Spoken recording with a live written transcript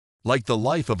Like the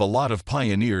life of a lot of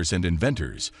pioneers and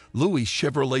inventors, Louis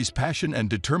Chevrolet's passion and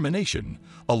determination,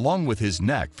 along with his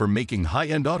knack for making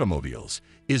high-end automobiles,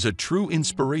 is a true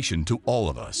inspiration to all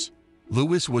of us.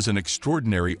 Louis was an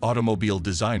extraordinary automobile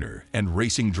designer and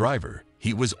racing driver.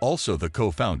 He was also the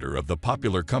co-founder of the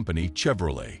popular company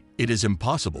Chevrolet. It is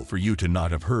impossible for you to not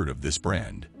have heard of this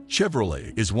brand.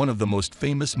 Chevrolet is one of the most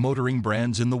famous motoring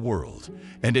brands in the world,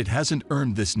 and it hasn't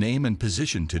earned this name and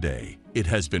position today. It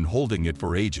has been holding it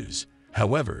for ages.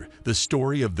 However, the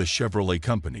story of the Chevrolet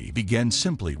company began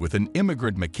simply with an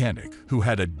immigrant mechanic who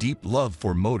had a deep love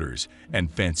for motors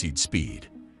and fancied speed.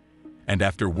 And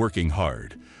after working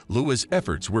hard, Louis'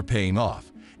 efforts were paying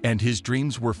off, and his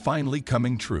dreams were finally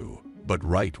coming true. But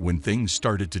right when things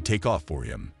started to take off for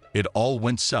him, it all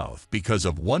went south because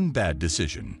of one bad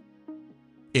decision.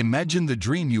 Imagine the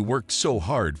dream you worked so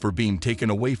hard for being taken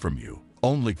away from you,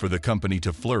 only for the company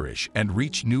to flourish and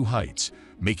reach new heights,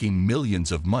 making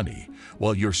millions of money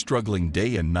while you're struggling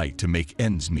day and night to make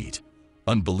ends meet.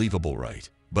 Unbelievable, right?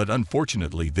 But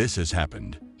unfortunately, this has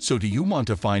happened. So do you want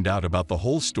to find out about the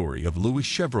whole story of Louis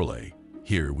Chevrolet?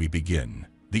 Here we begin.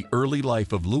 The early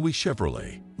life of Louis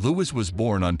Chevrolet. Louis was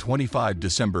born on 25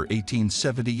 December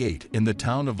 1878 in the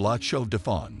town of La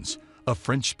Chaux-de-Fonds, a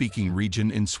French-speaking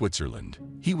region in Switzerland.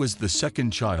 He was the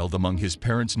second child among his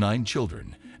parents' 9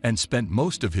 children and spent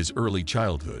most of his early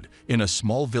childhood in a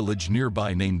small village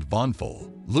nearby named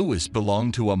Bonfol. Louis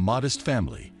belonged to a modest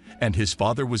family, and his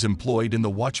father was employed in the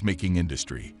watchmaking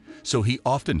industry, so he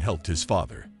often helped his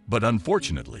father. But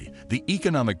unfortunately, the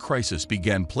economic crisis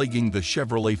began plaguing the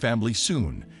Chevrolet family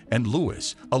soon, and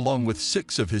Louis, along with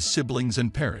 6 of his siblings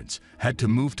and parents, had to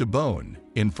move to Beaune,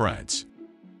 in France.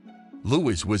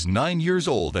 Louis was 9 years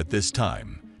old at this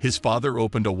time. His father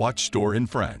opened a watch store in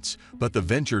France, but the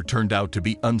venture turned out to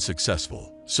be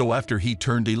unsuccessful. So after he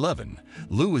turned 11,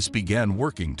 Louis began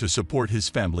working to support his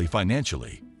family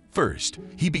financially. First,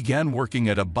 he began working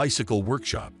at a bicycle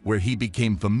workshop where he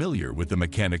became familiar with the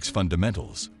mechanic's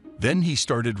fundamentals. Then he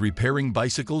started repairing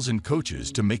bicycles and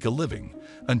coaches to make a living,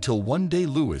 until one day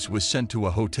Louis was sent to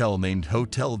a hotel named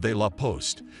Hotel de la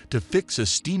Poste to fix a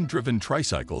steam-driven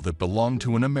tricycle that belonged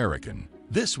to an American.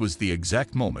 This was the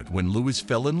exact moment when Louis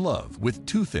fell in love with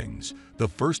 2 things. The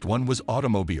first one was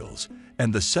automobiles,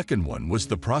 and the second one was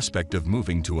the prospect of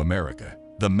moving to America.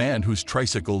 The man whose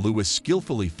tricycle Louis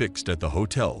skillfully fixed at the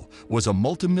hotel was a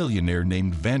multimillionaire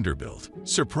named Vanderbilt.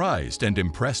 Surprised and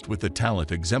impressed with the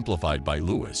talent exemplified by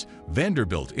Louis,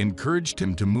 Vanderbilt encouraged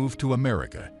him to move to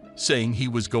America, saying he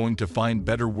was going to find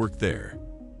better work there.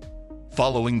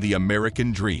 Following the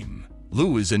American dream,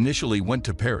 Louis initially went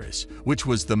to Paris, which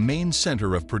was the main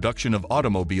center of production of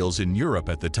automobiles in Europe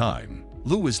at the time.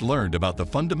 Louis learned about the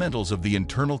fundamentals of the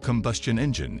internal combustion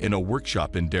engine in a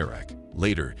workshop in Dirac.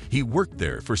 Later, he worked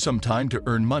there for some time to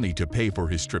earn money to pay for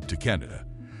his trip to Canada,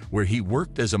 where he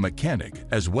worked as a mechanic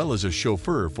as well as a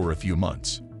chauffeur for a few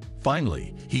months.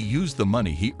 Finally, he used the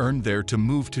money he earned there to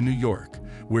move to New York,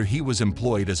 where he was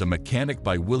employed as a mechanic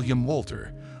by William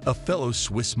Walter, a fellow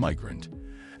Swiss migrant.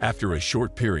 After a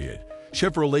short period,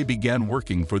 Chevrolet began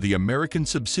working for the American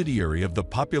subsidiary of the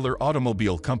popular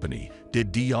automobile company de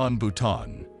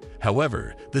Dion-Bouton.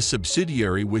 However, the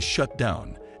subsidiary was shut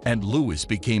down, and Louis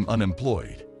became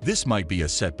unemployed. This might be a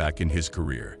setback in his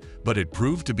career, but it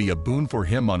proved to be a boon for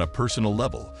him on a personal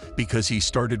level because he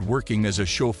started working as a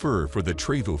chauffeur for the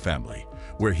Trevoux family,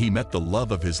 where he met the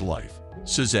love of his life,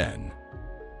 Suzanne.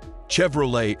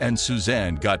 Chevrolet and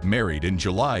Suzanne got married in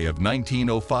July of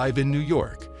 1905 in New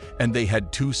York, and they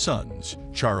had 2 sons,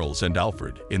 Charles and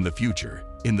Alfred, in the future.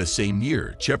 In the same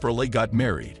year, Chevrolet got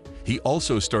married. He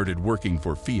also started working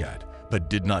for Fiat, but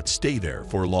did not stay there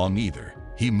for long either.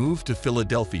 He moved to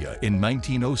Philadelphia in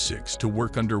 1906 to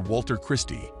work under Walter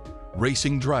Christie,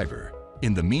 racing driver.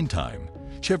 In the meantime,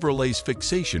 Chevrolet's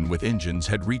fixation with engines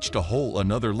had reached a whole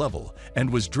another level and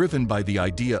was driven by the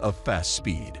idea of fast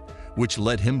speed, which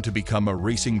led him to become a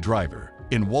racing driver.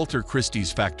 In Walter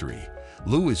Christie's factory,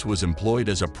 Louis was employed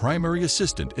as a primary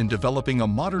assistant in developing a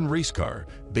modern race car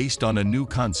based on a new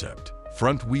concept,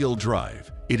 front-wheel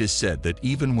drive. It is said that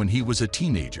even when he was a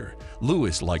teenager,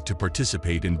 Louis liked to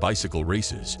participate in bicycle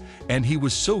races, and he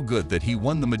was so good that he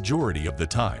won the majority of the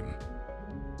time.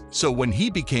 So when he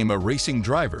became a racing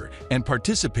driver and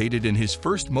participated in his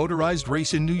first motorized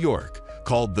race in New York,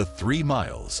 called the 3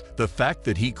 Miles, the fact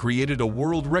that he created a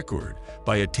world record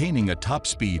by attaining a top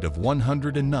speed of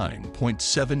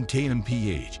 109.7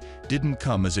 km/h didn't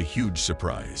come as a huge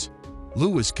surprise.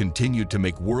 Louis continued to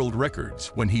make world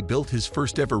records when he built his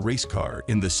first ever race car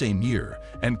in the same year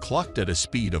and clocked at a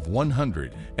speed of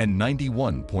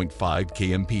 191.5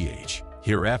 km/h.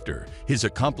 Hereafter, his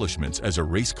accomplishments as a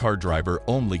race car driver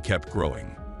only kept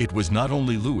growing. It was not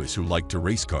only Louis who liked to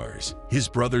race cars. His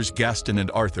brothers Gaston and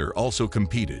Arthur also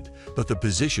competed, but the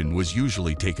position was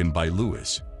usually taken by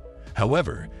Louis.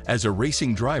 However, as a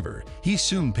racing driver, he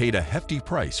soon paid a hefty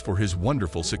price for his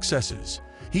wonderful successes.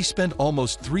 He spent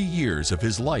almost 3 years of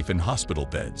his life in hospital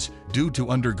beds due to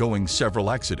undergoing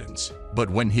several accidents. But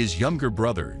when his younger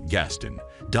brother, Gaston,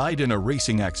 died in a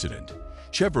racing accident,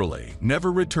 Chevrolet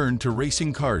never returned to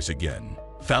racing cars again.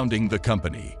 Founding the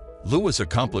company, Louis'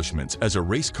 accomplishments as a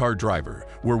race car driver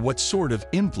were what sort of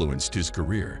influenced his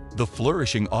career. The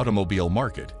flourishing automobile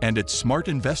market and its smart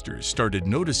investors started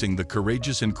noticing the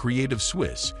courageous and creative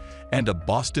Swiss, and a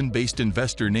Boston-based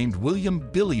investor named William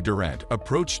 "Billy" Durant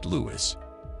approached Louis.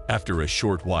 After a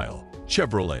short while,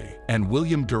 Chevrolet and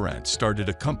William Durant started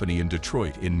a company in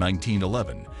Detroit in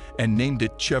 1911 and named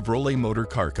it Chevrolet Motor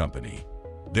Car Company.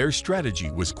 Their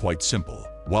strategy was quite simple.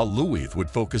 While Louis would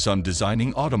focus on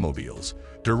designing automobiles,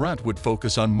 Durant would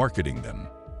focus on marketing them.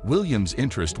 William's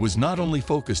interest was not only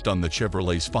focused on the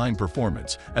Chevrolet's fine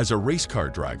performance as a race car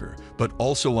driver, but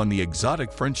also on the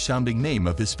exotic French-sounding name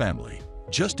of his family.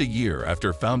 Just a year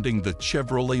after founding the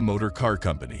Chevrolet Motor Car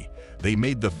Company, they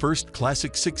made the first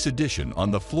Classic 6 edition on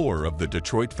the floor of the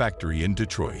Detroit factory in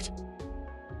Detroit.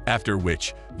 After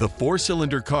which, the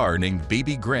 4-cylinder car named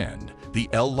Baby Grand, the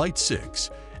L Light 6,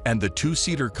 and the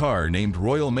 2-seater car named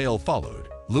Royal Mail followed.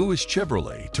 Louis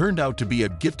Chevrolet turned out to be a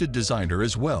gifted designer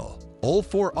as well. All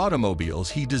 4 automobiles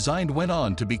he designed went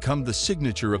on to become the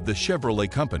signature of the Chevrolet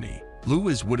company.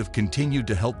 Louis would have continued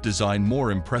to help design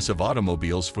more impressive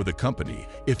automobiles for the company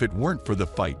if it weren't for the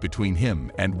fight between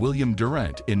him and William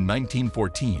Durant in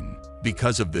 1914.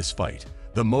 Because of this fight,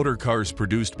 the motor cars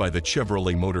produced by the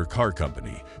Chevrolet Motor Car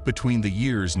Company between the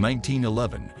years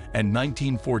 1911 and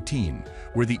 1914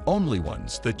 were the only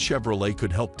ones that Chevrolet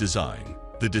could help design.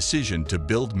 The decision to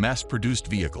build mass-produced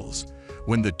vehicles.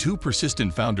 When the 2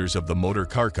 persistent founders of the motor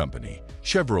car company,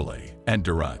 Chevrolet and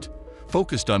Durant,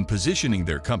 focused on positioning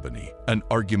their company, an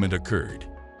argument occurred.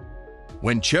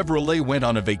 When Chevrolet went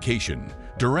on a vacation,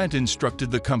 Durant instructed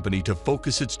the company to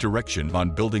focus its direction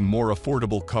on building more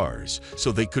affordable cars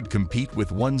so they could compete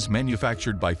with ones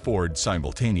manufactured by Ford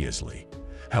simultaneously.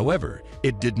 However,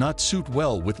 it did not suit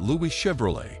well with Louis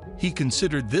Chevrolet. He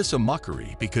considered this a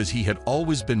mockery because he had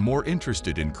always been more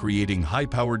interested in creating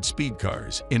high-powered speed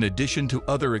cars in addition to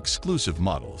other exclusive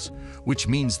models, which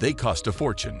means they cost a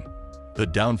fortune. The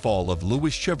downfall of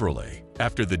Louis Chevrolet.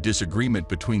 After the disagreement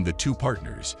between the 2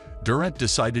 partners, Durant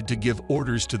decided to give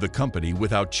orders to the company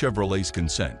without Chevrolet's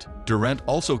consent. Durant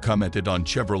also commented on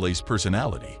Chevrolet's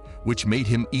personality, which made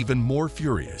him even more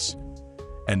furious.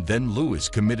 And then Louis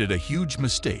committed a huge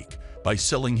mistake by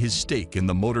selling his stake in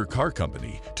the motor car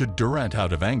company to Durant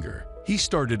out of anger. He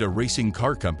started a racing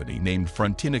car company named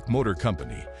Frontenac Motor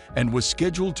Company and was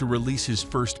scheduled to release his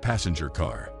first passenger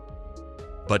car.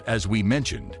 But as we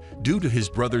mentioned, due to his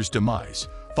brother's demise,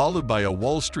 followed by a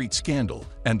Wall Street scandal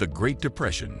and the Great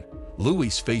Depression,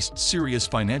 Louis faced serious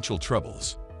financial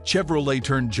troubles. Chevrolet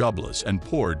turned jobless and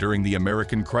poor during the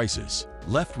American crisis.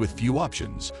 Left with few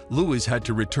options, Louis had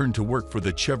to return to work for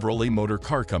the Chevrolet Motor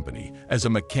Car Company as a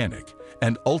mechanic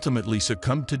and ultimately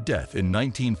succumbed to death in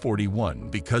 1941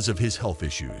 because of his health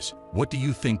issues. What do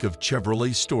you think of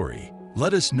Chevrolet's story?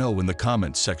 Let us know in the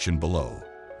comments section below.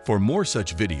 For more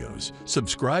such videos,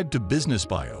 subscribe to Business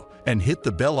Bio and hit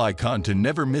the bell icon to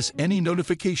never miss any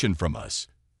notification from us.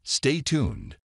 Stay tuned.